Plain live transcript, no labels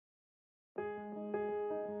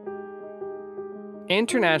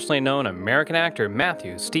Internationally known American actor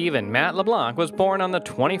Matthew Stephen Matt LeBlanc was born on the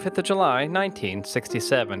 25th of July,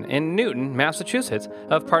 1967, in Newton, Massachusetts,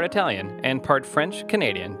 of part Italian and part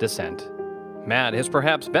French-Canadian descent. Matt is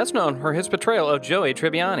perhaps best known for his portrayal of Joey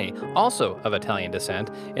Tribbiani, also of Italian descent,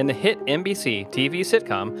 in the hit NBC TV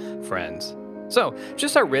sitcom Friends. So,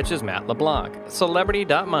 just how rich is Matt LeBlanc?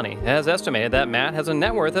 Celebrity.money has estimated that Matt has a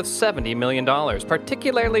net worth of $70 million,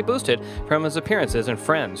 particularly boosted from his appearances in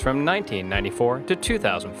Friends from 1994 to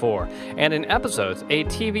 2004, and in episodes a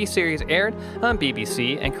TV series aired on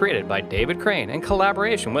BBC and created by David Crane in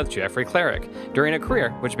collaboration with Jeffrey Klarik during a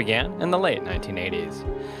career which began in the late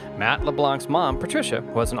 1980s. Matt LeBlanc's mom, Patricia,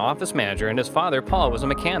 was an office manager and his father, Paul, was a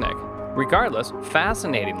mechanic. Regardless,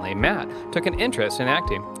 fascinatingly, Matt took an interest in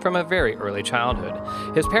acting from a very early childhood.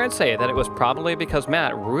 His parents say that it was probably because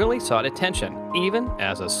Matt really sought attention, even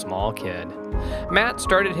as a small kid. Matt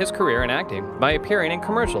started his career in acting by appearing in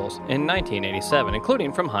commercials in 1987,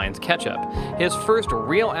 including from Heinz Ketchup. His first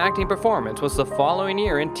real acting performance was the following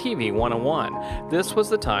year in TV 101. This was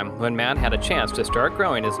the time when Matt had a chance to start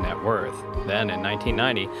growing his net worth. Then, in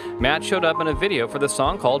 1990, Matt showed up in a video for the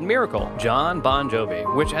song called Miracle, John Bon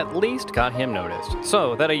Jovi, which at least got him noticed.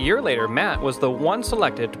 So that a year later, Matt was the one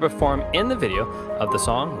selected to perform in the video of the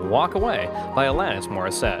song Walk Away by Alanis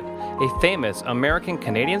Morissette, a famous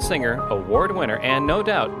American-Canadian singer, award winner, and no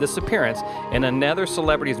doubt this appearance in another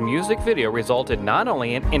celebrity's music video resulted not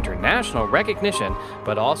only in international recognition,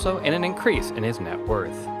 but also in an increase in his net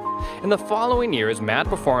worth. In the following years, Matt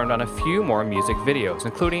performed on a few more music videos,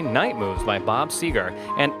 including Night Moves by Bob Seger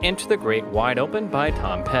and Into the Great Wide Open by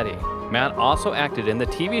Tom Petty. Matt also acted in the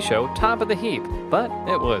TV show Top of the Heap, but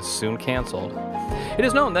it was soon canceled. It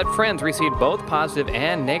is known that Friends received both positive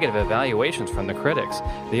and negative evaluations from the critics.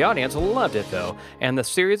 The audience loved it though, and the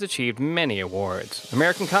series achieved many awards: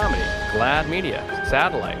 American Comedy, GLAAD Media,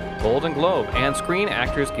 Satellite, Golden Globe, and Screen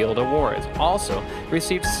Actors Guild Awards. Also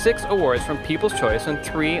received 6 awards from People's Choice and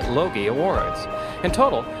 3 Logie Awards. In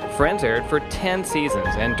total, Friends aired for 10 seasons,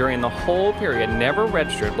 and during the whole period never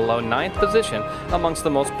registered below 9th position amongst the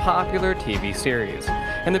most popular TV series.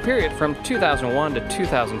 In the period from 2001 to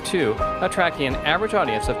 2002, attracting an average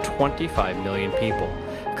audience of 25 million people,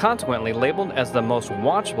 consequently labeled as the most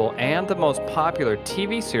watchable and the most popular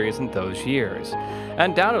TV series in those years.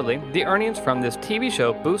 Undoubtedly, the earnings from this TV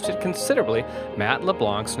show boosted considerably Matt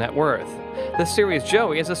LeBlanc's net worth. The series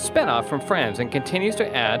Joey is a spin-off from Friends and continues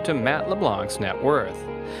to add to Matt LeBlanc's net worth.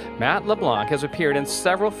 Matt LeBlanc has appeared in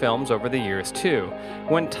several films over the years too.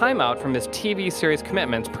 When time out from his TV series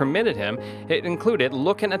commitments permitted him, it included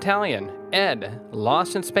Lookin' Italian, Ed,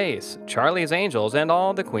 Lost in Space, Charlie's Angels, and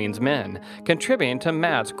All the Queen's Men, contributing to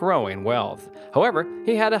Matt's growing wealth. However,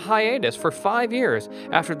 he had a hiatus for 5 years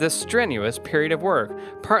after this strenuous period of work,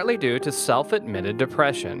 partly due to self-admitted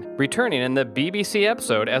depression, returning in the BBC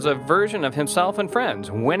episode as a version of himself and Friends,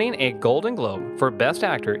 winning a Golden Globe for Best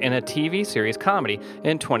Actor in a TV series comedy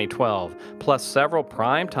in 2012, plus several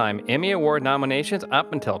Primetime Emmy Award nominations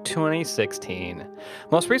up until 2016.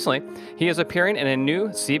 Most recently, he is appearing in a new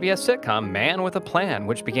CBS sitcom, Man with a Plan,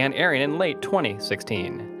 which began airing in late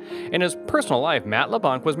 2016. In his personal life, Matt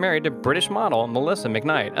LeBlanc was married to British model Melissa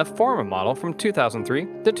McKnight, a former model from 2003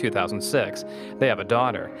 to 2006. They have a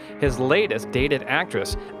daughter. His latest dated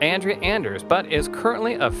actress, Andrea Anders, but is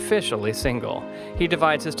currently officially single. He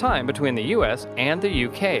divides his time between the US and the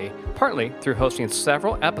UK, partly through hosting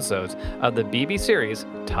several episodes of the BBC series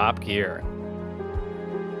Top Gear.